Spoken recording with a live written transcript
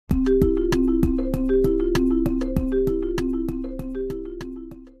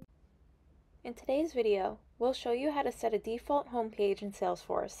today's video, we'll show you how to set a default homepage in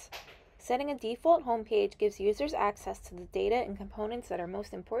Salesforce. Setting a default homepage gives users access to the data and components that are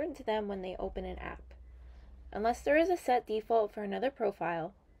most important to them when they open an app. Unless there is a set default for another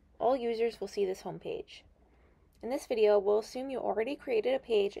profile, all users will see this homepage. In this video, we'll assume you already created a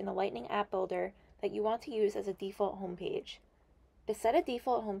page in the Lightning App Builder that you want to use as a default homepage. To set a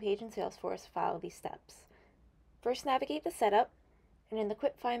default homepage in Salesforce, follow these steps. First, navigate to Setup, and in the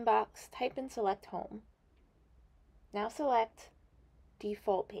Quick Find box, type and select Home. Now select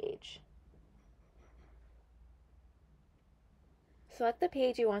Default Page. Select the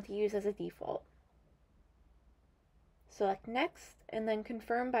page you want to use as a default. Select Next, and then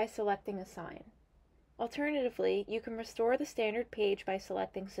confirm by selecting Assign. Alternatively, you can restore the standard page by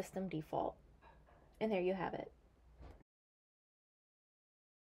selecting System Default. And there you have it.